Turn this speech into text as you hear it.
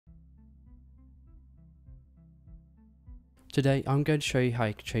Today I'm going to show you how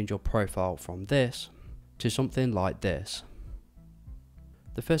you can change your profile from this to something like this.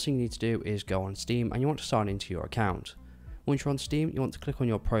 The first thing you need to do is go on Steam and you want to sign into your account. Once you're on Steam, you want to click on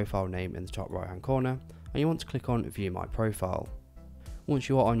your profile name in the top right hand corner and you want to click on View My Profile. Once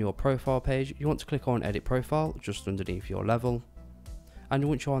you are on your profile page, you want to click on Edit Profile just underneath your level. And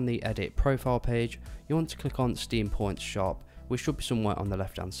once you're on the Edit Profile page, you want to click on Steam Points Shop, which should be somewhere on the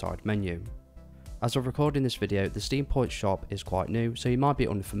left hand side menu. As of recording this video, the Steam Points Shop is quite new, so you might be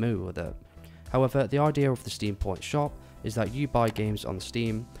unfamiliar with it. However, the idea of the Steam Points Shop is that you buy games on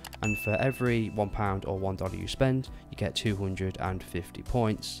Steam, and for every £1 or $1 you spend, you get 250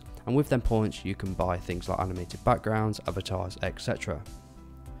 points, and with them points you can buy things like animated backgrounds, avatars, etc.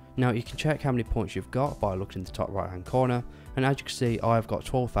 Now you can check how many points you've got by looking in the top right hand corner, and as you can see I've got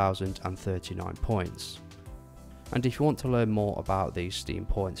 12,039 points. And if you want to learn more about the Steam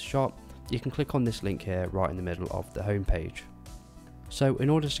Points Shop, you can click on this link here right in the middle of the home page. So in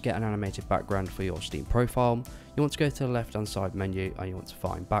order to get an animated background for your Steam profile, you want to go to the left hand side menu and you want to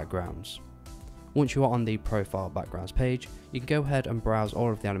find backgrounds. Once you are on the profile backgrounds page, you can go ahead and browse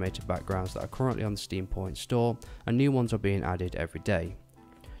all of the animated backgrounds that are currently on the Steam Points store, and new ones are being added every day.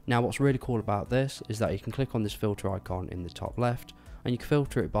 Now what's really cool about this is that you can click on this filter icon in the top left and you can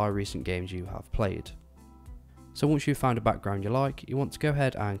filter it by recent games you have played. So once you've found a background you like, you want to go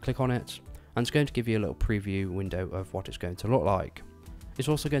ahead and click on it, and it's going to give you a little preview window of what it's going to look like. It's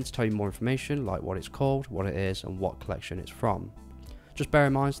also going to tell you more information like what it's called, what it is and what collection it's from. Just bear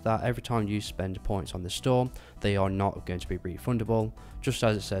in mind that every time you spend points on the store, they are not going to be refundable, just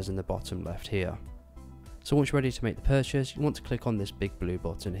as it says in the bottom left here. So once you're ready to make the purchase, you want to click on this big blue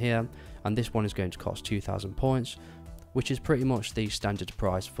button here, and this one is going to cost 2,000 points, which is pretty much the standard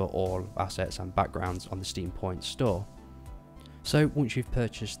price for all assets and backgrounds on the Steam Points store. So once you've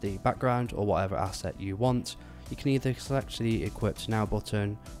purchased the background or whatever asset you want, you can either select the Equipped Now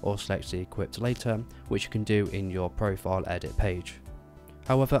button or select the Equipped Later, which you can do in your profile edit page.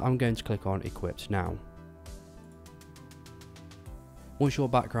 However, I'm going to click on Equipped Now. Once your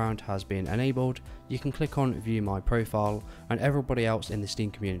background has been enabled, you can click on View My Profile and everybody else in the Steam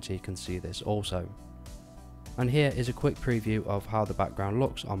community can see this also. And here is a quick preview of how the background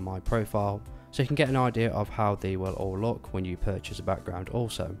looks on my profile, so you can get an idea of how they will all look when you purchase a background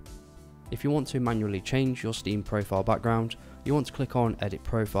also. If you want to manually change your Steam profile background, you want to click on Edit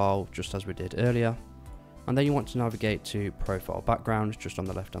Profile just as we did earlier, and then you want to navigate to Profile Background just on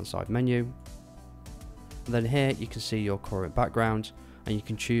the left hand side menu. And then here you can see your current background and you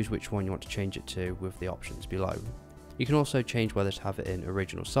can choose which one you want to change it to with the options below. You can also change whether to have it in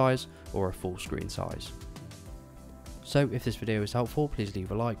original size or a full screen size. So if this video is helpful, please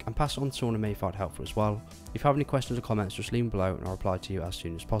leave a like and pass it on to someone who may find it helpful as well. If you have any questions or comments, just leave them below and I'll reply to you as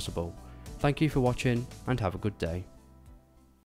soon as possible. Thank you for watching and have a good day.